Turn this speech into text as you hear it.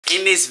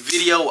In this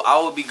video,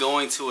 I will be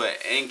going to an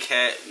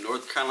NCAT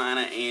North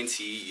Carolina A&T,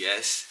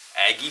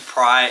 Aggie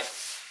Pride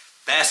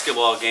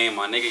basketball game,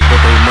 my nigga. What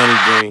they money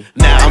bring.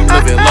 Now I'm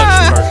living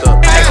luxury.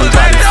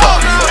 Everybody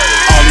fucking me.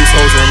 All these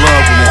hoes in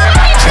love with me,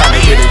 trying to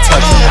get in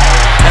touch with me.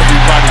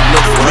 Everybody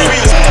look for me,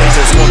 they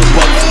just wanna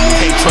buck for me.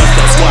 Can't trust,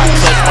 that's why I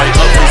clutch my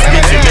ugliest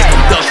bitch and make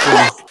them duck for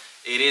me.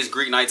 It is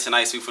Greek night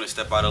tonight, so we finna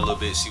step out a little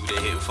bit, see what they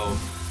hitting for.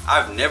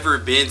 I've never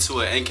been to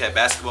an NCAT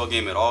basketball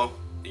game at all.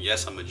 And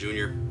yes, I'm a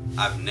junior.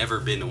 I've never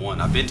been to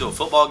one. I've been to a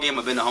football game,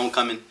 I've been to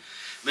homecoming,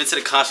 been to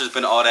the concerts,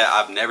 been to all that.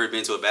 I've never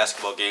been to a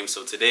basketball game.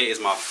 So today is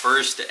my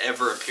first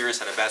ever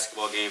appearance at a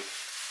basketball game.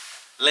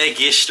 Let's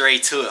get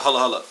straight to it.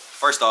 Hold up.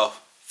 First off,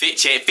 fit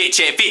check. Hold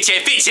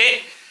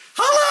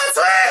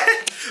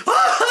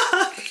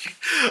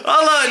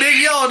on, nigga.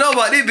 You don't know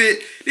about this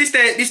bit. This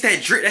that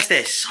drip. That's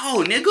that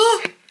soul,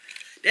 nigga.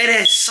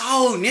 That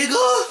soul,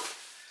 nigga.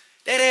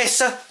 That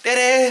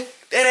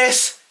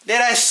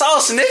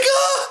sauce,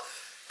 nigga.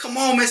 Come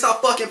on, man,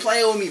 stop fucking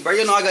playing with me, bro.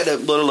 You know I got the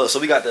look.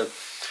 So we got the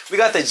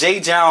J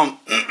Down.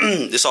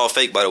 This all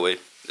fake, by the way.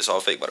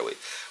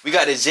 We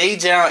got the J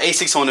Down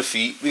A6 on the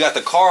feet. We got the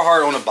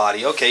Carhartt on the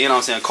body. Okay, you know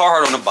what I'm saying?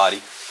 Carhartt on the body.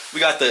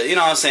 We got the, you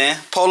know what I'm saying?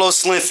 Polo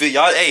Slim Fit.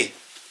 Y'all, hey,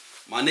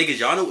 my niggas,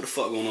 y'all know what the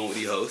fuck going on with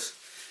these hoes.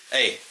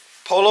 Hey,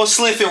 Polo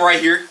Slim Fit right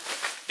here.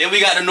 Then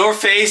we got the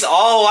North Face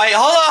all white.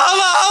 Hold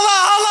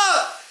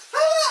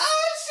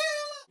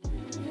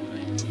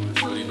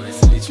on. Really nice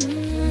to meet you. My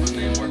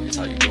name Marcus.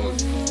 How you doing?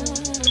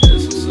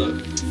 That's what's up.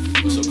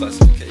 What's your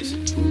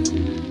classification?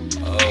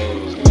 Oh,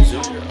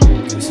 junior.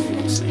 Okay, so we're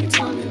on the same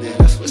time in there.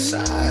 That's what's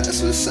up.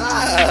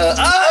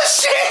 Oh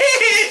shit!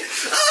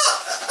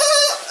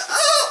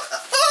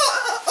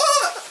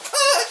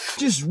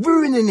 Just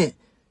ruining it.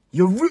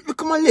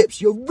 Look at my lips.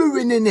 You're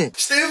ruining it.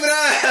 Stupid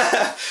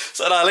ass.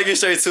 So nah, let's get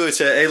straight to it,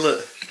 chat. Hey,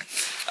 look.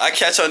 I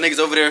catch y'all niggas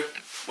over there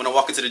when I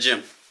walk into the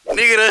gym.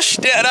 Nigga done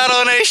stepped out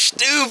on that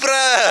stupid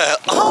ass.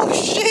 Oh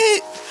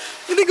shit.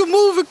 You nigga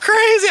moving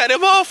crazy out there,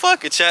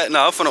 motherfucker, chat.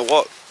 Nah, I'm finna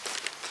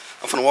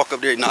walk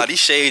up there. Nah, these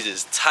shades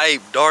is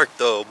type dark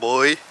though,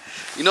 boy.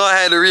 You know I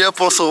had to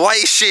re-up on some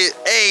white shit.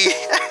 Hey.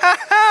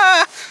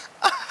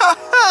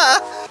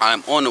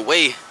 I'm on the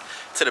way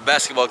to the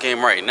basketball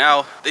game right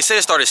now. They said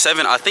it started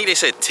 7. I think they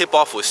said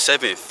tip-off was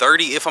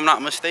 7:30 if I'm not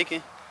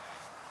mistaken.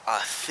 I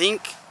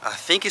think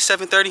it's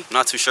 7:30.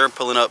 Not too sure.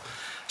 Pulling up.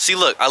 See,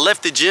 look, I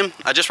left the gym.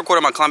 I just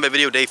recorded my climb back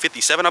video day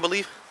 57, I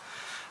believe.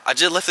 I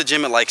just left the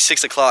gym at like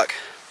 6 o'clock.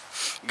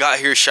 Got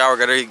here, shower,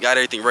 got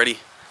everything ready.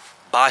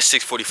 By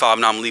 6:45,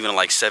 now I'm leaving at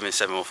like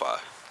 7:05.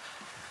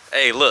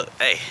 Hey, look,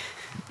 hey.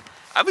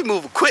 I be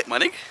moving quick, my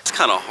nigga. It's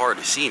kind of hard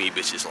to see any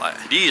bitches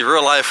like these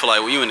real life for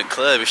like when you in the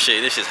club and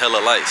shit. This is hella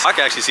lights. I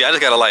can actually see. I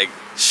just gotta like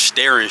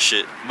stare and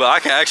shit, but I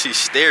can actually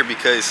stare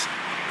because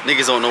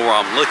niggas don't know where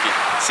I'm looking.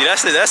 See,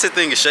 that's the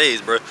thing of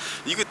shades, bro.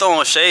 You can throw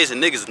on shades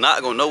and niggas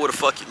not gonna know where the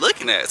fuck you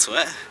looking at. So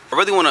I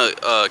really wanna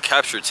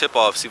capture tip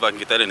off, see if I can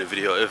get that in the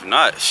video. If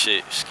not,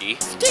 shit, ski.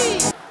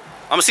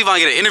 I'm gonna see if I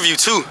can get an interview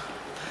too.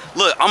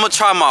 Look, I'm gonna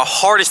try my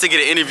hardest to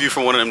get an interview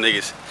from one of them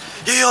niggas.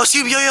 Yo,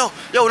 excuse me, yo,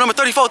 number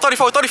 34, come here,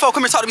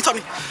 talk to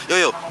me.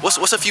 Yo,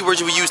 what's a few words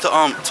you would use to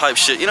type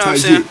shit, you know what I'm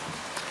saying?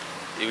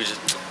 He was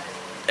just,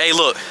 hey,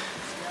 look,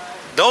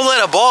 don't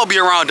let a ball be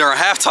around during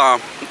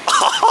halftime.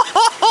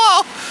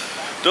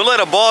 Don't let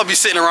a ball be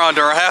sitting around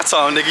during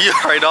halftime, nigga. You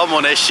already know I'm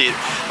on that shit.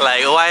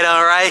 Like white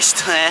on rice,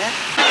 man.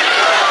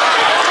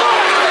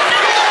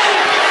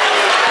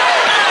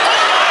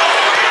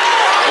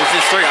 It's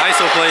just straight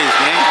ISO plays,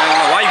 man. I don't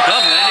know why you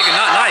doubling. That nigga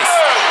not nice.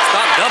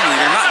 Stop doubling.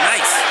 They're not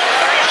nice.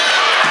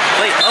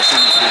 Play up in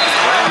these niggas,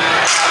 bro.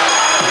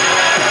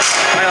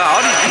 Like,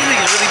 all these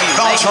niggas really be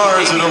foul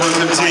charge at number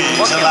 15.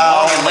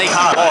 Allow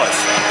balls.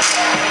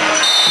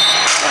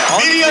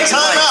 media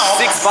timeout.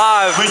 Like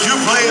 6'5", when you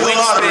play the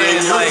lottery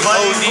and you're like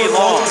playing for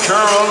North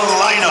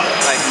Carolina.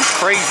 Like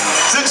crazy.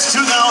 Since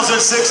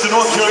 2006, the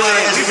North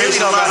Carolina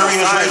Education Lottery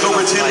has raised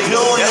over $10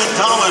 billion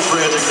for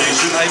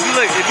education.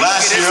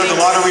 Last year, the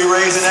lottery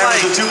raised an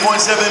average of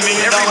 $2.7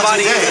 million a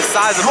day.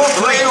 Your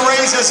play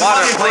raises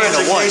money for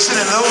education,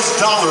 and those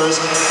dollars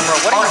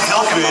are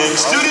helping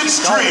students'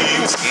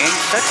 dreams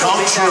come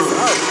true.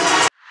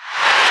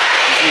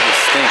 These niggas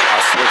stink, I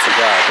swear to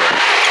God, bro.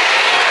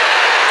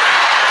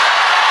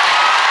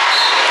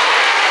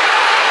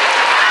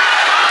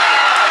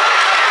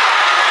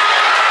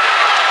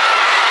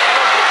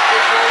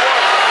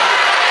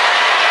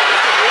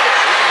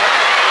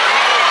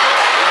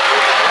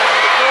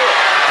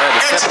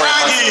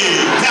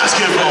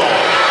 Basketball.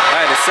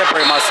 I had to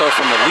separate myself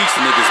from the least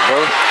niggas,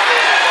 bro.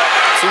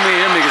 Too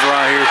many of them niggas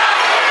around here.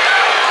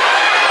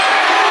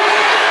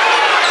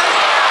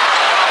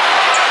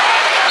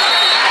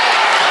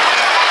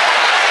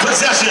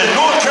 Possession,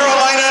 North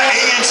Carolina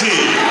A&T.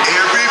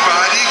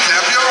 Everybody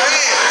clap your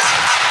hands.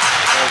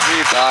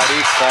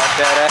 Everybody clap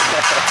that ass.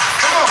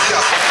 Come on,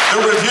 y'all.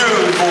 The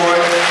review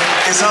board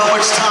is how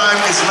much time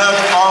is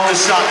left on the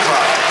shot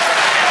clock.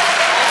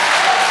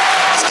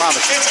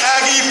 It's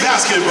Aggie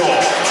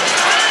basketball.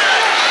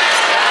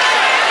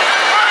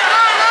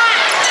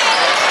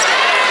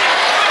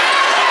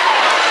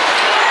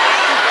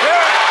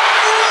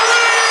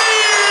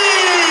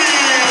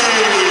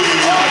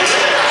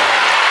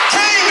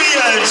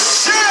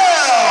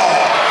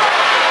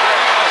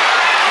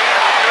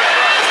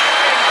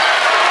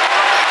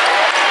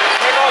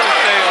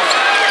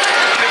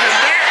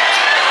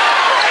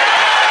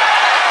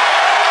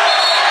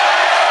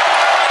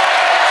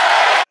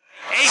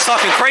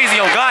 talking crazy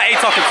on God. A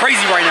talking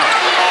crazy right now.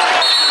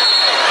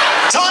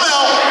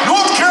 Timeout,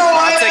 North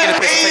Carolina taking a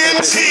piss,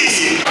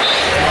 A&T.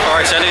 All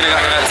right, so I need to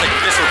take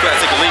this real quick. I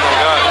take a leak on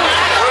God.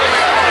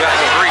 Got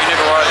the Greek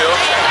nigga right here.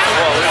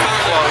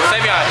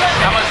 Save me out.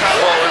 How much?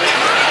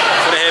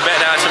 Put the head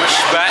back down to my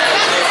spot.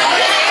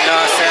 You know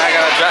what I'm saying? I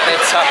gotta drop that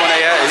top when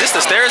they at. Is this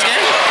the stairs game?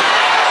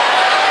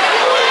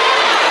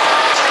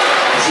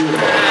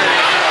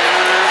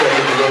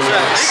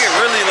 Nigga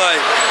really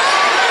like,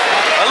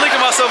 I look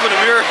at myself in the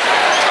mirror,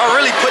 I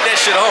really put that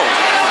shit on.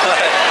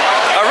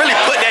 I really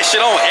put that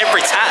shit on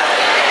every time.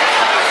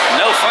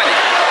 No funny.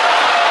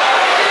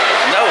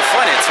 No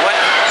funny, twat.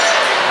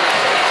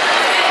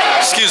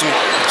 Excuse me,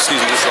 this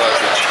is like,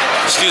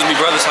 excuse me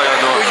brothers, how y'all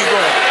doing? Where you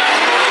going?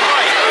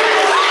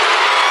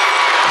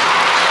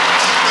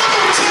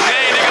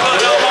 Hey nigga,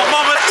 look, my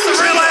mama, that's a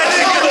real ass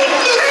nigga.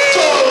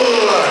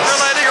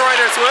 Real ass nigga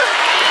right there, twat.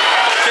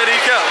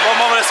 My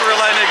mama, that's a real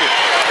life nigga.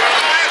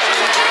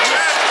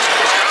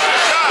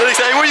 What they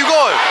say, where you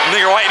going?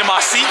 Nigga right in my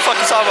seat, fuck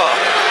you talking about?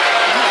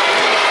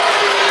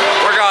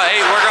 Work out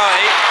 8, work out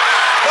 8.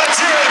 Let's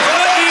hear it for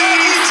the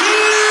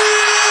defense.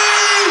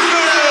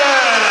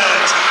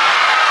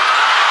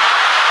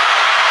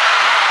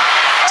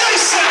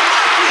 Jason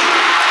Murphy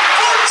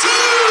for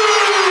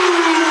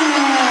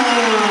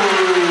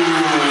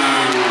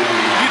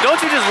 2.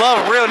 Don't you just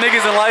love real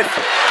niggas in life?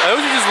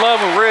 Don't you just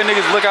love when real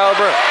niggas look out,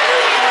 bro?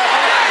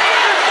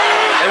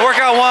 Hey, work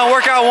out one,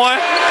 work out one.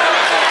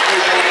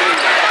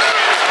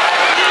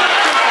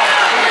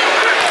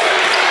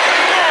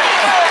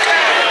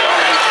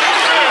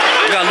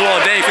 We got Lou all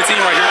day, 15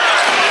 right here.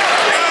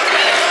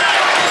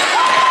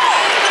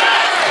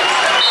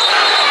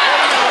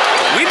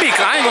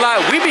 I ain't gonna lie,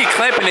 we be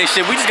clamping this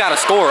shit. We just gotta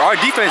score. Our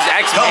defense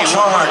actually No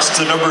charge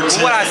to number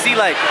 10. what I see,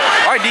 like,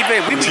 our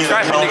defense, we be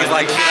trapping niggas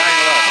like shit. I ain't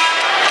gonna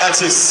lie. That's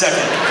his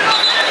second.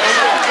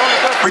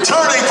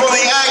 Returning for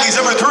the Aggies,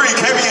 number 3,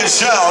 Kamian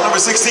Shell.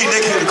 Number 16,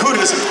 Nick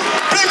Kudus.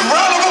 Big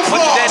round of applause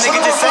What did that for nigga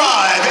number just say?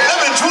 5,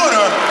 Evan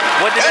Twitter.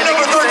 What did And that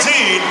number nigga just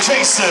 13,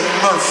 Jason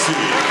Murphy.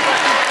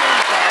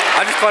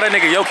 I just call that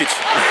nigga Jokic.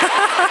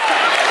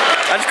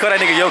 I just call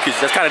that nigga Jokic.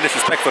 That's kind of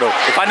disrespectful though.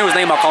 If I knew his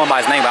name, I'd call him by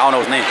his name, but I don't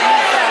know his name.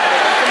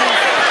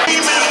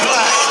 Team in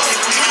Black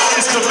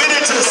is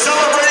committed to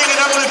celebrating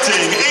and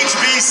uplifting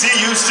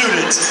HBCU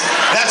students.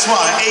 That's why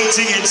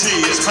AT&T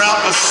is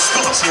proud to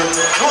sponsor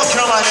North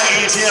Carolina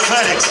A&T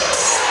Athletics.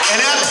 And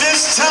at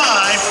this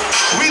time,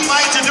 we'd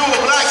like to do a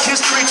Black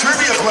History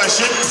Trivia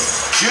question.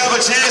 You have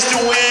a chance to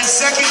win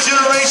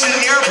second-generation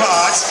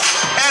AirPods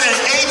and an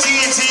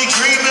AT&T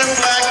Green and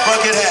Black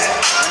bucket hat.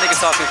 That nigga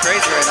talking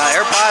crazy right now.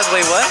 AirPods,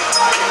 wait, what?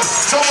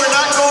 So we're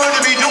not going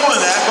to be doing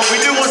that, but we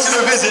do want you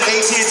to visit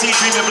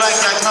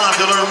AT&TDreamandBlack.com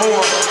to learn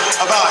more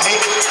about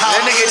how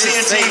That nigga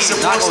just say AT&T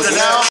he's not supports gonna the do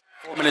now. that.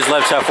 4 minutes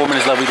left, chat. 4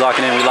 minutes left. We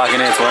locking in,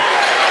 twin.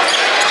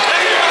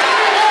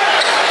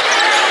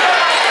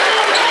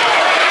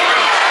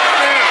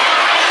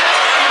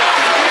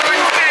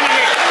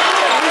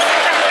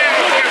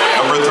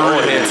 Number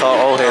 3.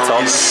 Old head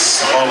talk.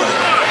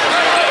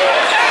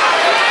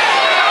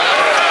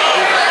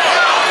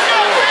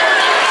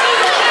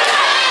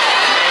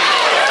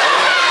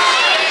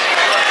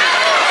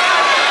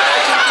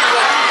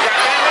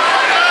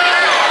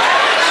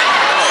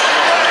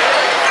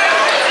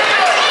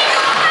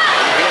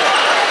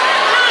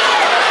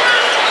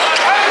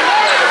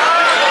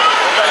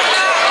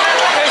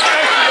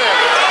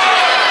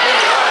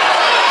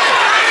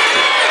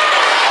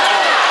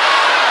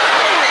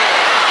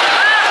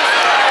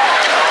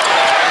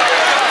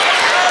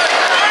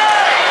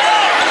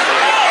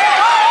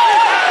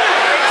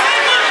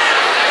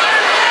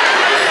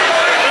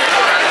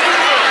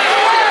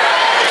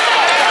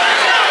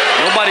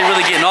 Nobody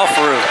really getting off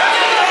for real.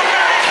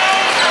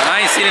 And I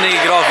ain't seen a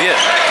nigga get off yet.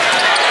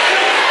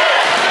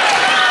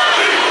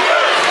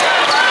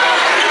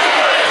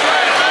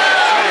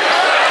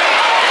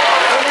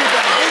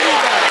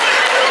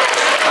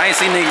 I ain't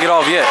seen a nigga get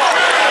off yet.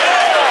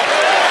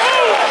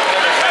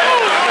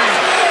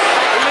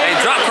 Hey,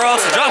 drop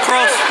cross, drop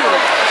cross.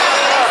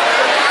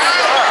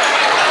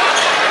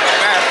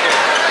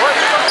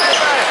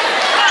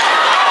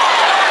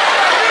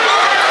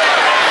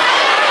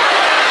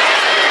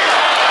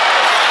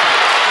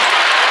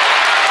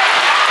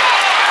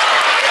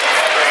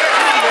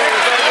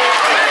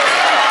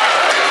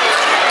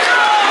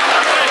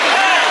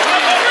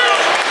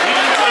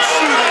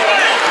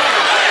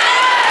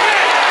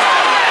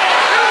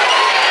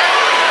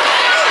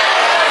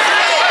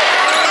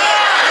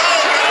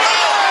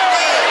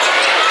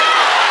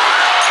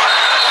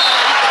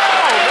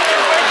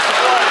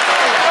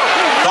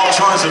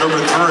 Charge number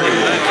 3,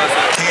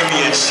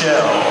 Kamian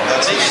Shell.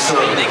 That's his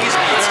third. Niggas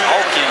be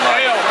talking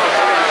like,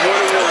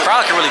 the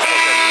crowd can really fuck up.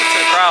 You get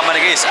to the crowd, man,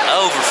 it's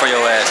over for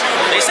your ass.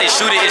 They say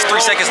shoot it, it's 3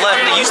 seconds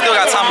left, nigga. You still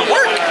got time to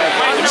work.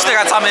 You still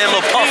got time to hit a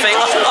little pump fake.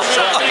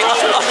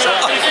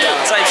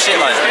 Type shit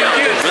like,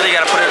 really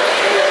gotta put it.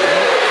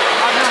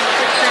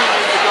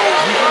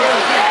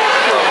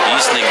 Bro, these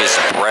These niggas'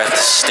 breath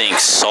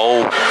stinks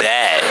so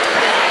bad.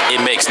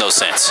 It makes no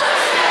sense.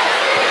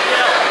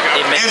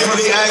 And for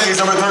the Aggies,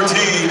 number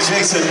 13,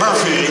 Jason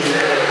Murphy.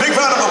 Big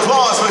round of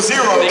applause for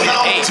 0,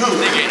 count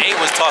 2. Nigga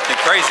 8 was talking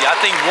crazy. I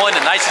think won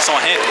the nicest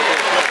on Hampton.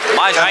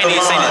 Mind you, I ain't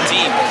even saying the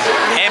team.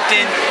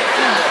 Hampton.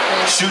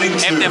 Shooting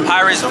 2. Hampton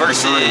Pirates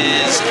versus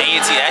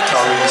NCAT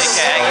Aggies.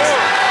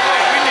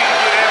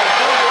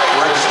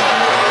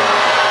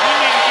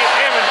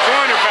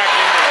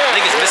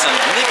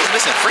 Niggas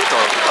missing free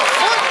throws. What the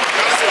fuck?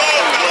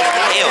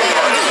 Ew.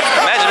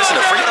 Imagine missing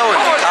a free throw in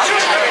college.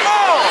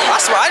 I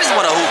swear, I just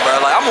want to hoop, bro.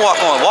 Like, I'm gonna walk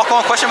on. Walk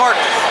on, question mark?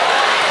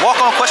 Walk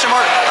on, question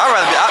mark? I'd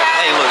rather be,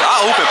 hey, look,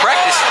 I'll hoop in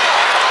practice.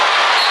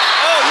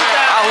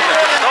 I'll hoop in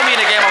practice. Throw me in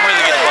the game, I'm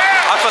really getting bucket.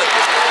 I feel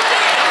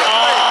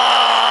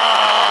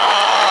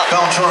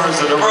Foul charge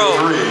at number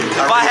 3.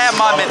 If I had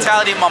my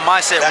mentality, my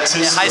mindset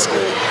in high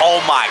school,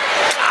 oh my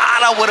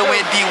God, I would have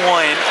went D1.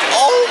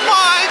 Oh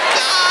my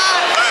God.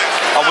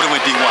 I would have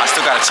went D1. I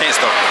still got a chance,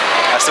 though.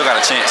 I still got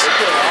a chance.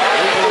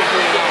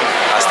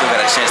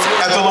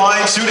 At the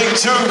line, shooting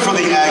 2 for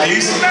the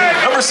Aggies.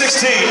 Number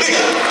 16.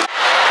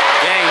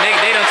 Dang,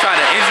 they done trying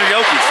to injure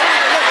Jokic.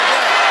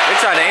 They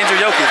trying to injure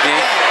Jokic,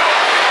 gang.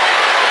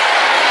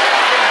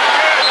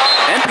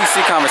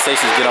 NPC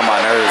conversations get on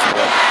my nerves, bro.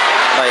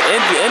 Like,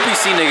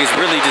 NPC niggas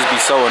really just be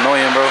so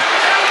annoying, bro.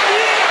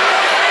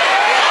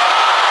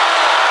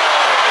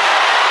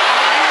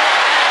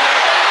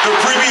 The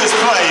previous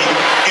play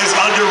is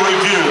under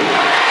review.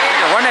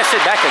 Run that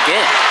shit back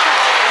again.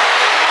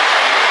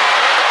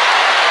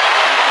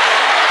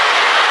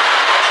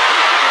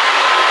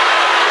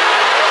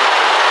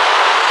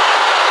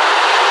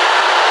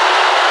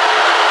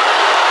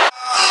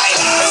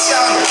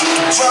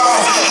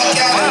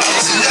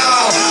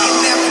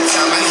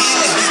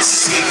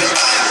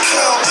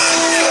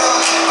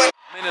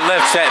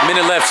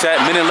 Minute left,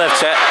 chat. Minute left,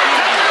 chat.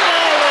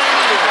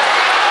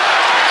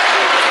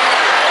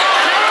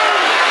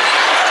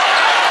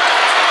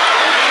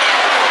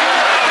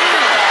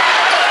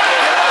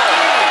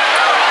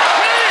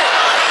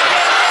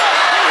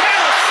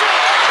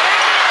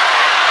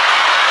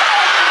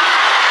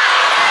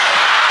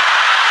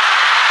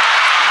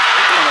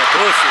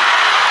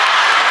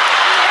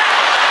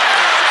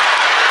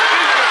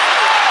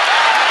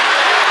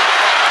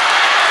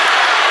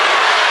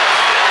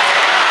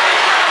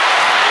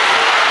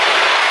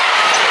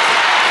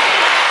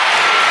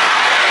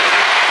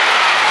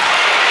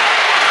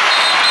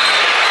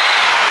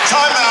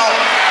 Timeout,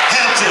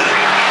 Hampton.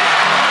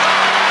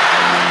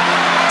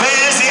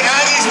 Fans, the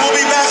Aggies will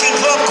be back in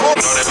club court.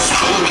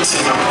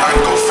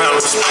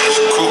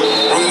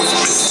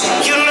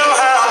 You know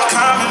how I'm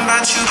coming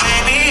about you,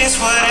 baby, it's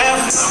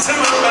whatever.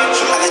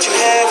 I let you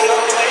have your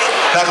way.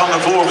 Back on the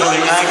floor for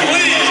the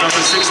Aggies,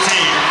 number 16,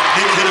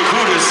 Nick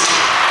Hidakudis.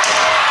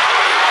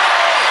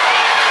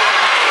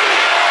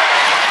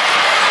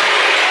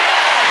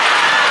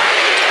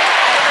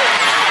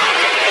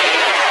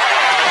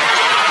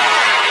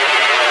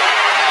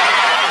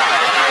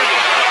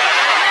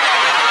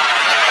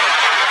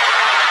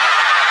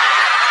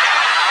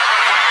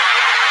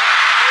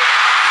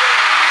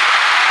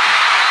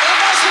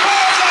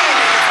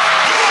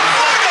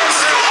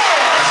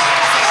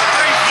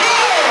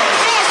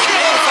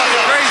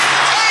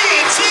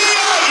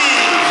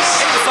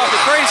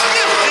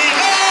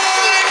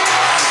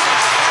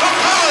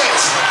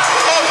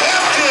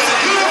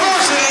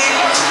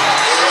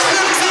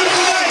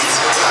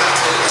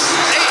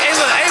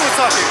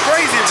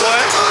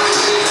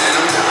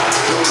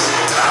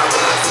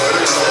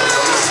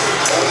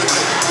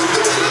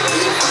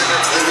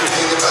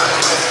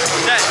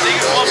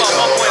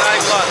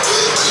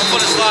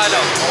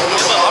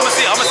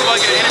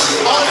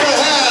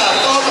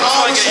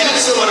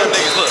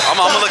 I'm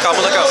gonna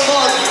look out.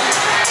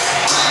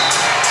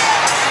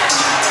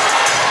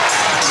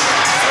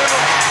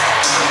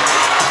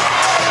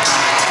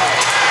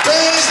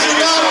 Fans do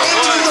not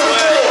enter the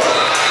floor.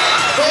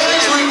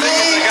 Fans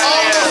remain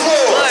on the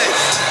floor.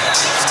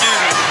 Excuse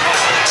me.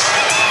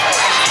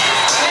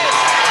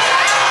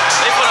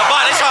 They put a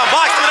box. They trying to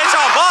box, dude. They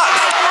trying to box.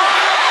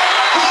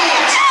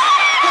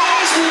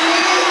 Fans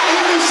remain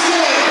in the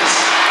stands.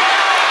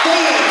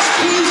 Fans,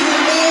 please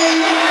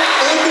remain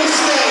in the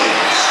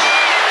stands.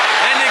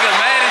 That nigga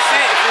mad as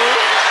shit, fool.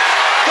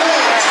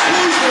 Fans,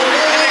 please remain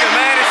That nigga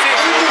mad as shit, in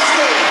fool. the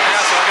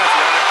stands. I got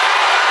you.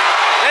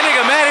 That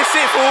nigga mad as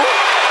shit, fool.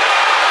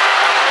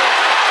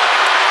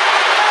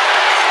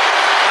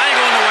 I ain't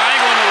going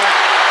nowhere.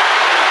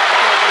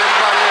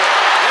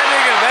 That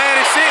nigga mad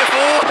as shit,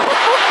 fool.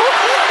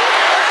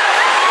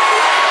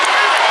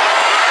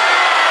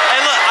 Hey,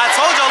 look, I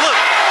told y'all, look,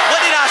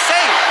 what did I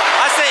say?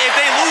 I said if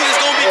they lose,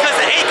 it's going to be because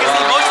of hate, because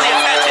he emotionally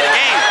attached to the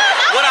game.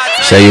 What I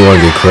tell Say you want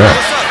to get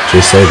crushed.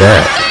 Just say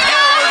that.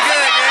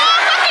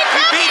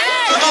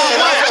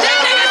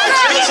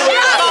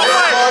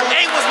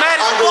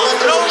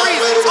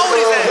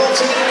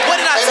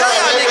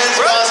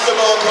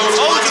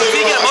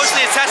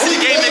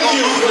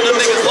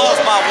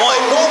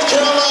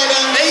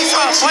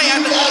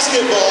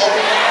 Basketball,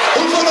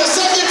 who for the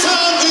second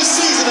time this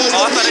season has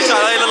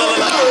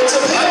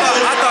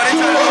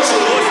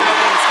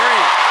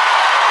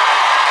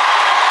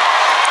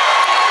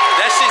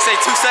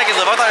 2 seconds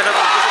left. I thought it was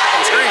on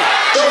the screen.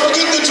 Don't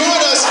forget to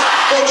join us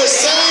for the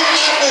same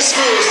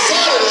atmosphere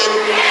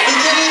Saturday,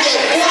 beginning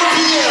at 4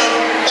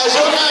 p.m. as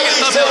your Aggies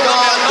take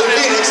on the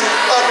Phoenix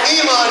of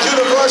Elon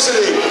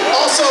University.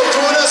 Also,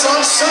 join us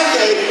on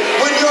Sunday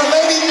when your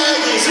Lady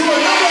Aggies, who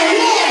are number 1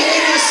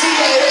 in the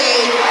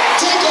CAA,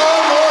 take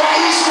on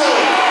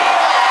Northeastern.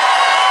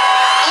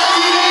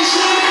 Aggie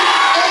Nation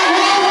and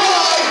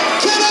worldwide,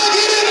 can I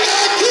get an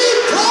Aggie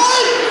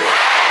pride?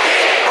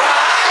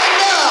 And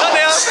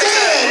now,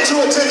 stand to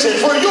attention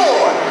for your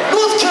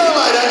North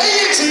Carolina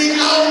A&T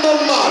alma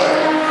mater.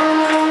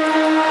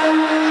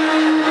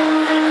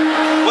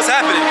 What's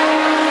happening?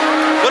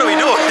 What are we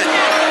doing?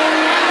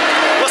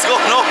 What's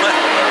going on, man?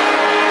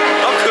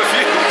 I'm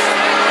confused.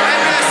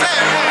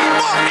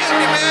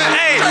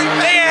 Hey,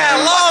 they had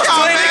lost,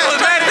 man. They was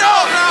mad at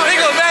fuck. They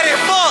go mad at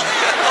fuck.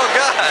 Oh,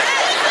 God.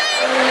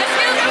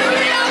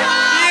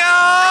 Yo!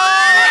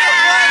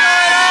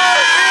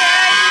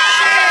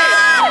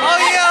 Oh,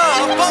 yo.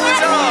 I'm fucking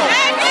with y'all.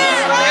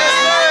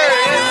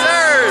 Yes,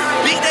 sir.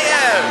 Beat they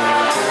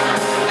ass.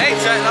 Hey,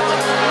 chat.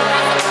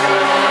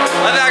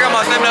 I think I got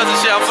my thumbnails and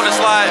shit. I'm finna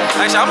slide.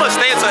 Actually, I'm gonna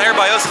stay until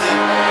everybody else is in.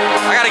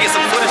 I gotta get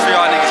some footage for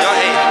y'all niggas. Y'all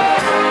hate.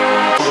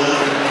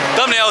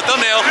 Thumbnail,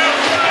 thumbnail.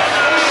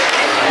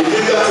 If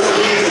you got some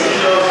keys and you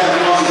know that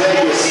in Las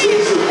Vegas,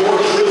 please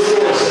report to the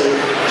store safe.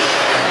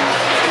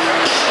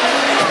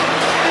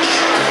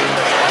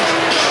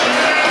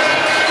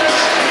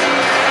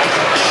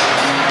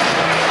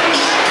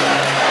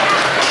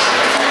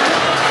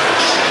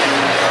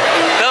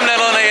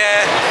 Thumbnail on their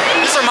ass.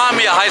 This remind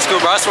me of high school,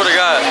 bro. I swear to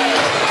God.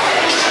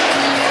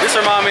 This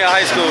remind me of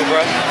high school,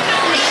 bro.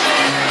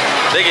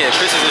 They getting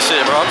pictures and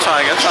shit, bro. I'm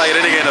trying to get that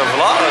nigga in the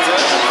vlog, man.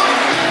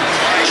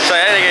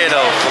 Trying that nigga in the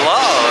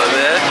vlog,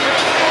 man.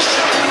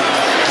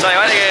 Trying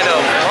that nigga in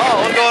the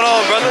vlog. What's going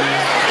on, brother?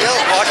 Yo,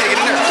 oh, I can't get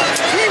in there.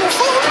 He ain't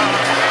fuck.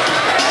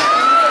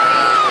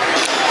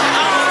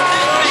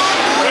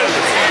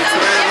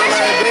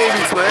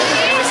 Baby twin.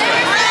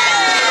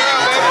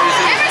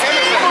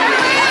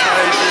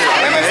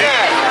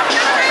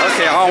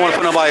 Okay, I don't want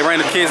to put nobody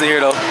random kids in here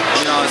though.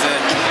 You know what I'm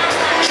saying?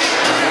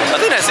 I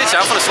think that's it,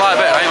 y'all. I'm finna slide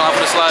back. I ain't gonna, I'm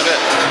finna slide back.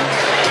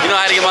 You know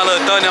how to get my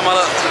little thumbnail, my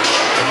little.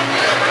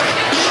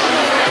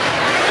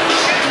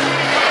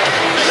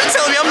 You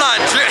telling me I'm not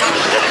dripped?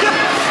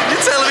 You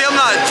telling me I'm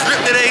not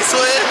dripped today,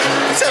 Swin?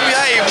 You telling me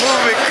I ain't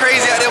moving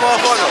crazy out that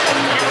motherfucker?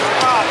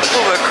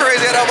 Moving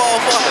crazy out that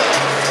motherfucker.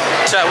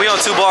 Chat, we on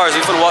 2 bars.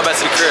 We finna walk back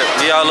to the crib.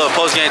 Y'all a little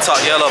post-game talk.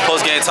 Y'all a little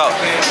post-game talk.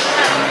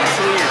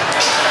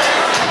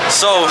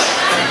 So,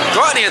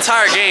 throughout the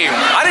entire game,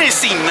 I didn't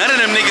see none of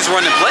them niggas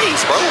running plays,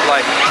 bro.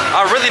 Like,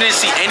 I really didn't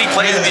see any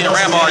plays being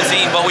ran by our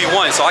team, but we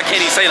won, so I can't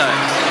even say nothing.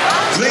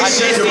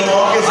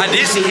 I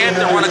did see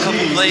Hampton run a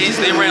couple plays.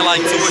 They ran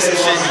like 2 or some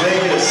shit.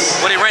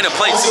 Well, they ran a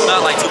play too,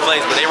 not like 2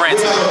 plays, but they ran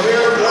 2.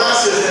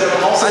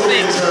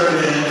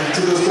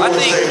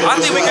 I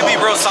think we could be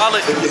real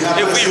solid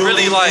if we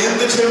really like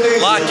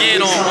lock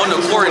in on the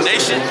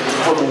coordination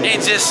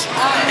and just,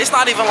 it's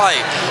not even like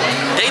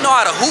they know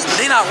how to hoop,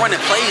 they not running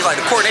plays, like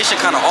the coordination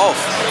kind of off.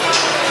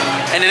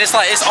 And then it's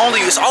like it's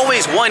always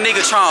one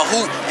nigga trying to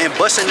hoop and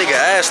bust a nigga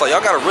ass. Like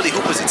y'all gotta really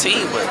hoop as a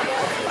team, but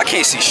I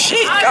can't see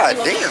shit. God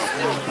damn.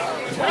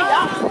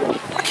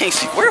 I can't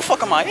see, where the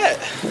fuck am I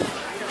at?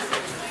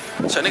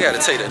 So nigga gotta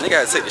take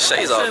the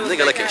shades off.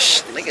 Nigga looking like a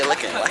snack.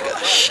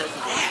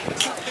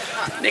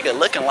 Nigga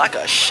looking like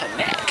a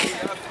snack.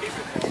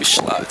 We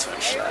slide to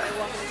him, slide.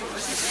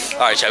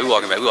 Alright, chat, we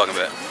walking back.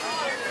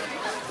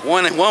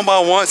 One by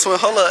one, so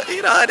hold up.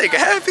 You know how nigga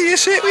happy and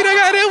shit. We done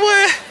got that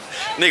one.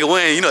 Nigga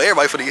win, you know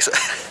everybody for these.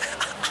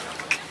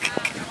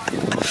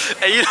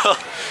 And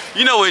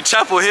you know when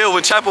Chapel Hill,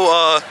 when Chat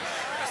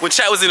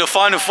was in the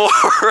Final Four.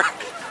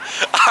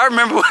 I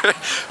remember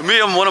me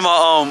and one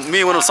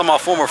of some of my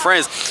former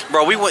friends,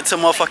 bro, we went to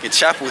motherfucking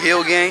Chapel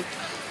Hill game.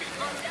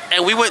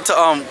 And we went to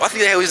I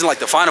think they was in like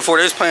the Final Four.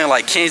 They was playing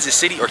like Kansas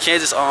City or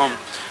Kansas,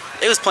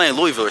 they was playing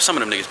Louisville or some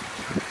of them niggas.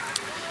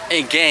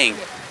 And gang,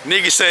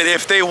 niggas said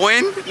if they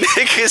win,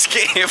 niggas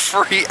getting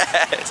free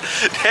ass.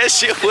 That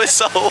shit was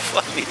so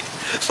funny.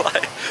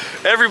 Like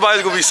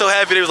everybody's gonna be so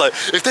happy. They was like,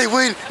 if they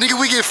win, nigga,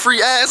 we get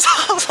free ass.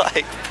 I was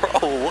like,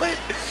 bro, what?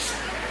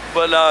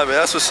 But nah, man,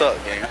 that's what's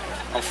up, gang.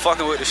 I'm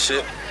fucking with this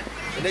shit.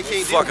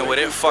 Fucking with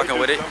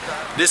it.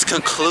 This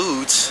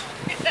concludes.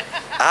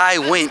 I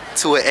went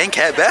to an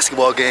NCAT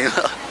basketball game.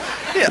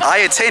 Yeah, I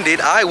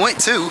attended. I'm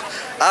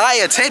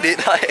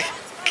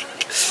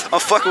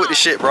fucking with this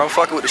shit, bro.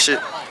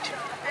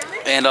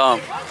 And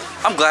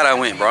I'm glad I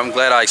went, bro. I'm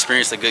glad I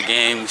experienced a good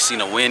game. We seen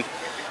a win.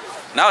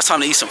 Now it's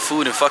time to eat some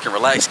food and fucking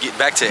relax, get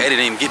back to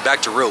editing, get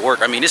back to real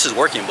work. I mean, this is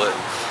working, but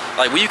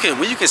like when you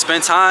can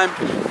spend time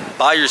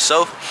by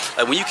yourself,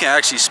 like when you can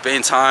actually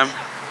spend time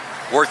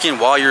working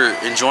while you're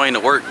enjoying the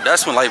work,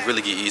 that's when life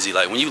really get easy.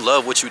 Like when you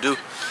love what you do,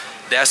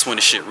 that's when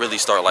the shit really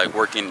start like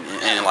working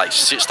and like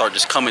shit start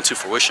just coming to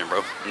fruition,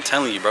 bro. I'm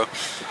telling you, bro.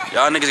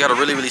 Y'all niggas gotta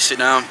really sit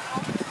down.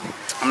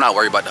 I'm not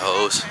worried about the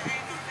hoes,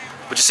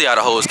 but you see how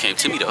the hoes came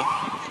to me though.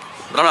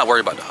 But I'm not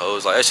worried about the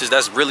hoes. Like,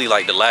 that's really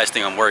like the last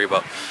thing I'm worried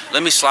about.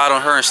 Let me slide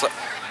on her and slide.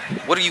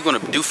 What are you gonna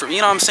do for me?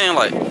 You know what I'm saying?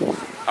 Like,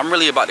 I'm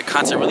really about the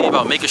content, really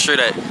about making sure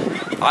that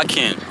I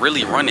can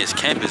really run this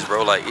campus,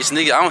 bro. Like, it's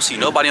nigga, I don't see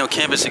nobody on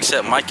campus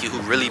except Mikey who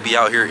really be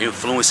out here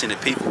influencing the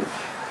people.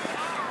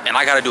 And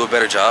I gotta do a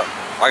better job.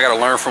 I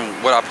gotta learn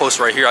from what I post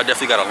right here. I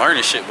definitely gotta learn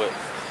this shit, but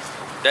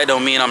that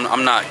don't mean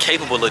I'm not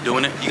capable of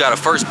doing it. You gotta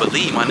first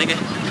believe, my nigga.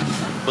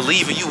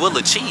 Believe and you will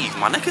achieve,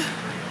 my nigga.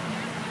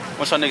 I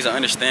want y'all niggas to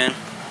understand.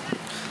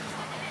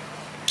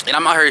 And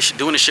I'm out here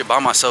doing this shit by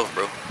myself,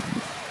 bro.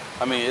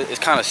 I mean, it's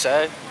kind of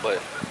sad, but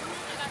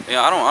you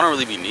know, I don't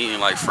really be needing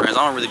like friends.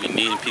 I don't really be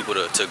needing people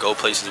to go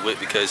places with,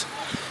 because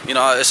you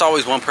know, it's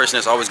always one person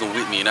that's always gonna be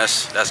with me, and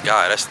that's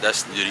God.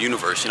 That's the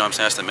universe. You know what I'm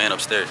saying? That's the man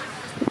upstairs.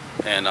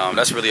 And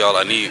that's really all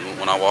I need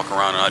when I walk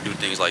around and I do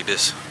things like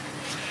this.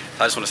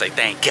 I just want to say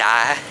thank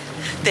God.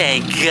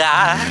 Thank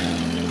God.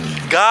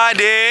 God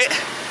did.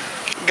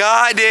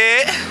 God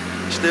did.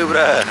 Stupid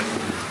ass.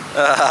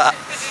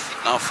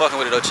 I'm fucking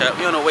with it though, chat.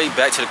 We on the way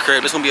back to the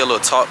crib. There's gonna be a little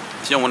talk.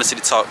 If you don't want to see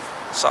the talk,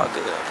 it's all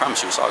good. I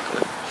promise you, it's all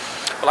good.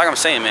 But like I'm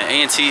saying, man,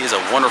 A&T is a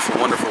wonderful,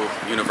 wonderful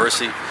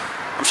university.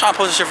 I'm trying to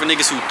post this shit for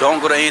niggas who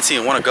don't go to A&T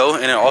and want to go,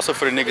 and then also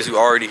for the niggas who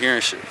already hearing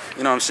shit.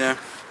 You know what I'm saying?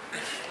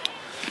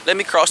 Let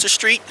me cross the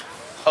street.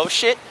 Oh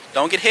shit,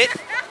 don't get hit.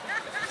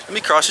 Let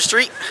me cross the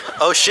street.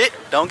 Oh shit,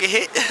 don't get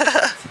hit.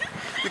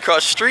 Let me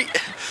cross the street.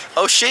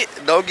 Oh shit,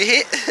 don't get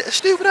hit.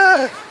 Stupid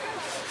ass.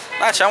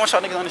 Nah, chat, I want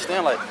y'all niggas to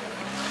understand, like,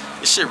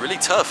 this shit really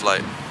tough.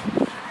 Like,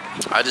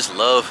 I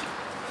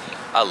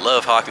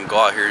love how I can go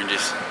out here and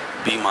just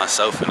be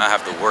myself and not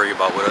have to worry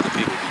about what other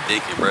people be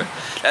thinking, bro.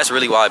 That's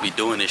really why I be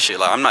doing this shit.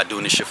 Like, I'm not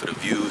doing this shit for the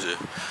views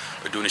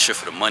or doing this shit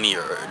for the money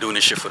or doing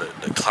this shit for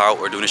the clout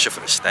or doing this shit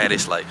for the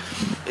status. Like,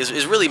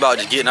 it's really about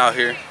just getting out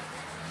here.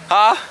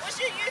 Huh? What's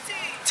your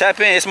YouTube? Tap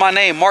in. It's my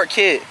name, Mark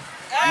Kidd.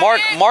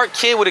 Mark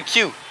Kidd with a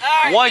Q.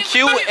 Right. 1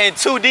 Q and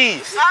 2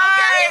 D's.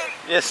 Right.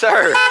 Yes,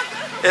 sir.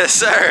 Yes,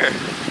 sir.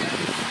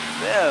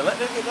 Damn, let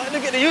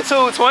nigga get the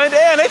YouTube, twin.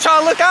 Damn, they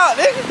trying to look out,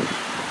 nigga.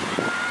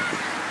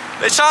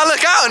 They trying to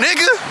look out,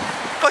 nigga.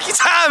 Fuck your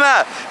time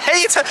out.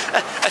 Hey, I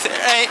said,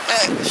 hey,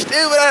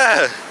 stupid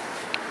ass.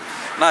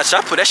 Nah, should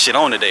I put that shit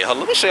on today? Hold on,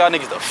 let me show y'all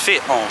niggas the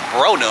fit on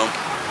bro them.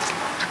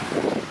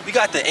 We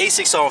got the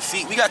Asics on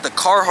feet. We got the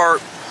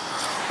Carhartt.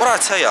 What did I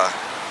tell y'all?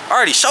 I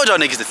already showed y'all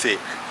niggas the fit.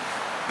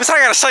 But I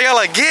gotta show y'all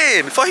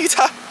again. Fuck you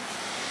talking.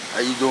 How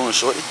you doing,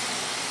 shorty?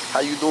 How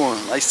you doing?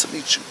 Nice to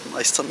meet you.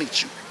 Nice to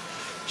meet you.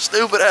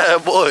 Stupid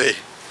ass boy.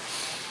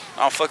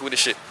 I don't fuck with this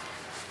shit.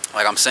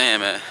 Like I'm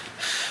saying, man.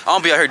 I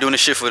don't be out here doing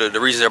this shit for the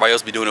reasons everybody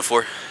else be doing it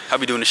for. I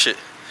be doing this shit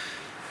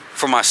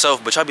for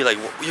myself, but y'all be like,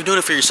 well, you're doing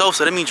it for yourself,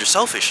 so that means you're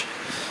selfish.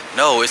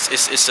 No, it's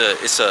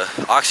a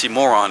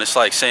oxymoron. It's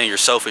like saying you're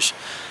selfish,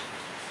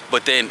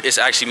 but then it's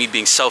actually me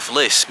being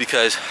selfless,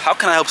 because how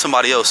can I help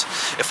somebody else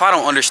if I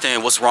don't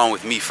understand what's wrong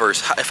with me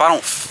first? If I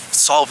don't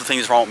solve the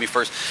things wrong with me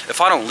first? If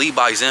I don't lead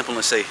by example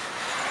and say,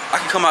 I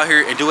can come out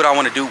here and do what I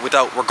want to do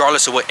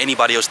regardless of what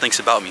anybody else thinks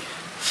about me.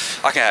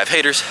 I can have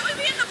haters.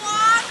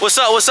 What's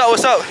up, what's up,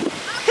 what's up?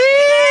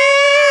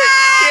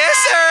 Yes,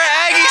 sir,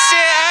 Aggie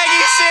shit,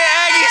 Aggie shit,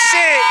 Aggie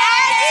shit.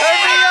 Turn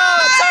me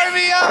up, turn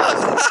me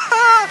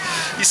up.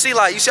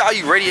 You see how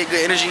you radiate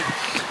good energy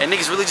and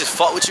niggas really just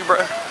fuck with you,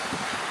 bro?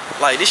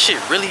 Like, this shit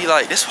really,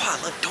 like, that's why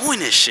I love doing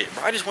this shit,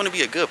 bro. I just want to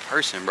be a good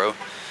person, bro.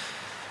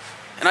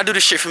 And I do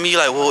this shit for me,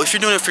 like, well, if you're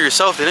doing it for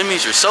yourself, then it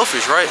means you're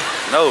selfish, right?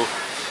 No,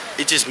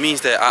 it just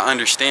means that I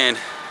understand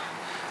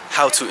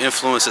how to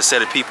influence a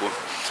set of people.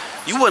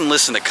 You wouldn't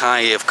listen to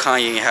Kanye if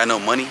Kanye ain't had no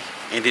money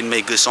and didn't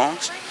make good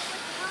songs.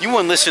 You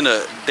wouldn't listen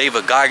to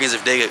David Goggins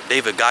if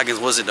David Goggins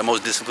wasn't the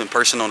most disciplined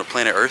person on the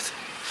planet Earth.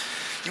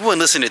 You wouldn't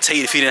listen to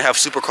Tate if he didn't have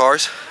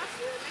supercars.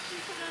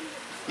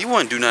 You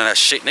wouldn't do none of that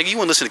shit, nigga. You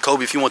wouldn't listen to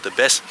Kobe if you want the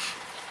best,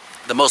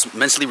 the most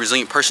mentally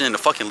resilient person in the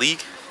fucking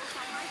league.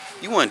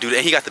 You wouldn't do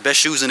that. He got the best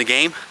shoes in the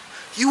game.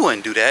 You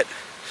wouldn't do that.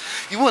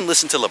 You wouldn't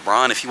listen to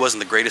LeBron if he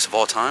wasn't the greatest of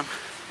all time.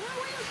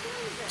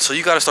 So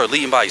you gotta start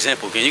leading by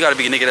example again. You gotta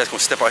be a nigga that's gonna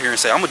step out here and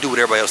say, I'm gonna do what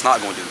everybody else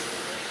not gonna do.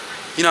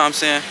 You know what I'm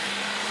saying?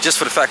 Just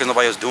for the fact that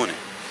nobody else doing it.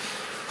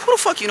 Who the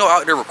fuck you know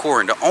out there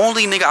recording? The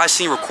only nigga I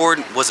seen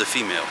recording was a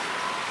female.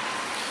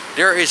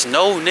 There is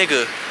no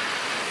nigga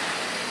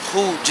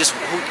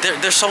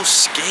they're so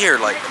scared.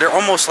 Like, they're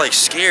almost like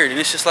scared, and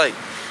it's just like,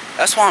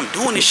 that's why I'm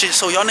doing this shit,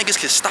 so y'all niggas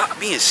can stop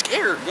being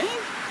scared, man.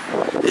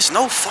 There's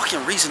no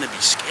fucking reason to be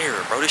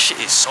scared, bro. This shit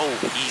is so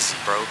easy,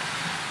 bro.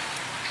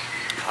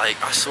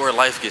 Like, I swear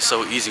life gets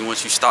so easy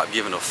once you stop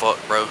giving a fuck,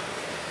 bro.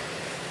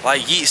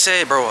 Like Yeet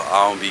said, bro,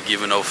 I don't be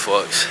giving no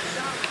fucks.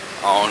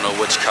 I don't know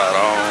what you caught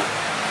on.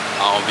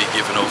 I don't be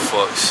giving no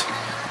fucks.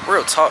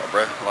 Real talk,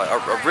 bro. Like,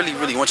 I really,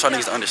 really want y'all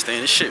niggas to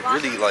understand this shit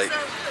really, like,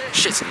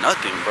 shit's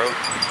nothing, bro.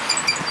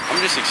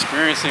 I'm just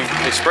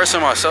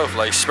expressing myself,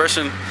 like,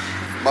 expressing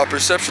my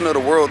perception of the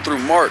world through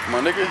Mark,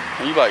 my nigga.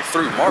 And you like,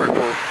 through Mark?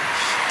 Well,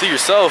 through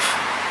yourself,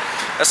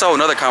 that's a whole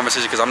nother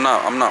conversation, because I'm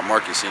not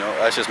Marcus, you know?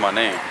 That's just my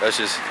name. That's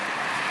just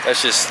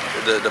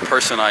the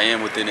person I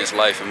am within this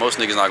life, and most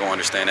niggas not gonna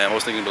understand that.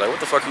 Most niggas be like, what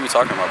the fuck are you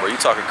talking about, bro? You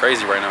talking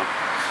crazy right now.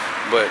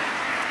 But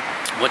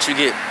once you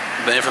get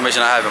the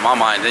information I have in my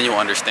mind, then you'll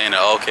understand that,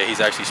 oh, okay, he's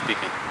actually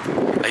speaking.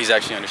 He's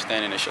actually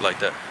understanding and shit like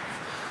that.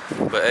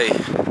 But hey,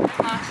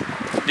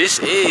 this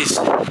is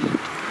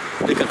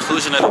the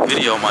conclusion of the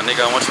video, my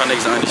nigga. I want y'all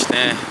niggas to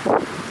understand.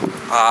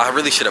 I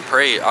really should have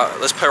prayed.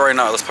 Let's pray right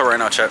now. Let's pray right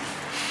now, chat.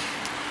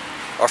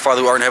 Our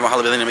Father who art in heaven,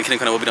 hallowed be thy name. Kingdom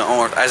come, will be done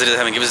on earth as it is in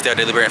heaven. Give us this day our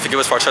daily bread, and forgive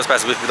us for our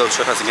trespasses, which we those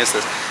who trespass against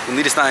us. And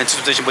lead us not into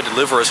temptation, but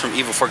deliver us from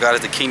evil. For God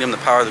is the kingdom, the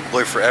power, the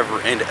glory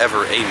forever and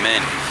ever.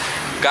 Amen.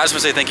 God, I just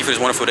want to say thank you for this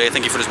wonderful day.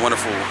 Thank you for this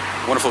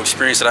wonderful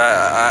experience that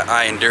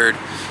I endured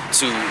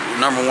to,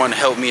 number one,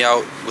 help me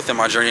out within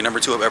my journey. Number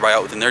two, help everybody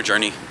out within their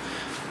journey.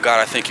 God,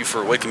 I thank you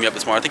for waking me up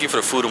this morning. I thank you for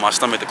the food on my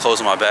stomach, the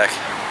clothes on my back,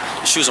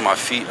 the shoes on my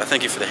feet. I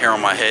thank you for the hair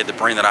on my head, the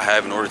brain that I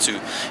have in order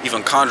to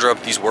even conjure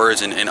up these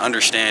words and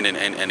understand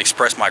and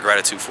express my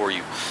gratitude for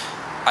you.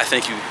 I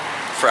thank you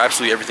for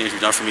absolutely everything that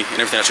you've done for me and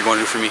everything that you're going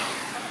to do for me.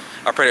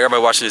 I pray that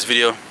everybody watching this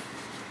video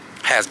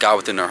has God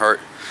within their heart.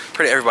 I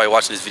pray that everybody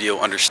watching this video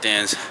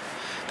understands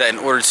that in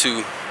order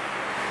to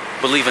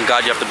believe in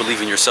God, you have to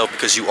believe in yourself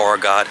because you are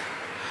God.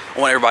 I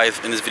want everybody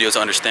in this video to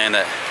understand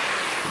that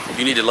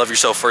you need to love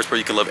yourself first before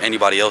you can love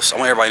anybody else. I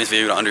want everybody in this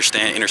video to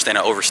understand and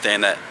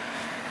overstand that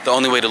the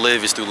only way to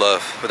live is through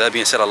love. With that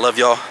being said, I love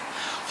y'all.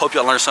 Hope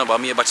y'all learned something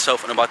about me, about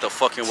yourself, and about the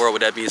fucking world.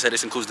 With that being said,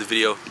 this concludes the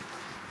video.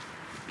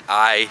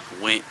 I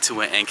went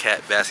to an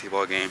NCAT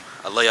basketball game.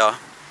 I love y'all.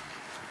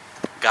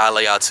 God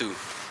love y'all too.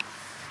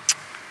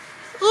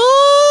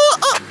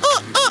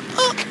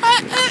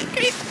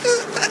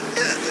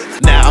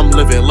 Now I'm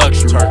living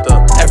luxury.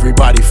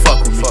 Everybody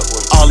fuck with me.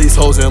 All these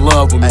hoes in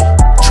love with me.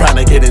 Trying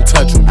to get in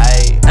touch with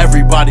me.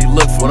 Everybody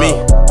look for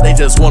me. They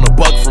just want a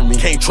buck from me.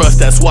 Can't trust,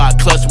 that's why I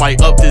clutch my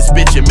up this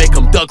bitch and make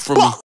them duck from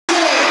me.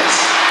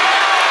 Please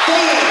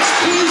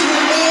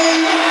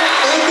remain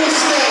in the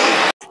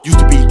stand. Used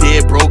to be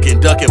dead broke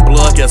and ducking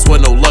blood, guess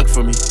what, no luck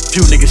for me.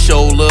 Few niggas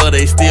show love,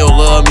 they still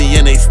love me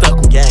and they stuck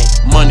with gang.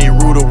 Money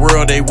rule the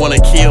world, they wanna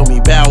kill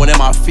me, bowing at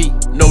my feet.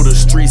 Know the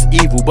streets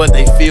evil, but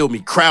they feel me,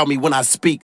 crowd me when I speak.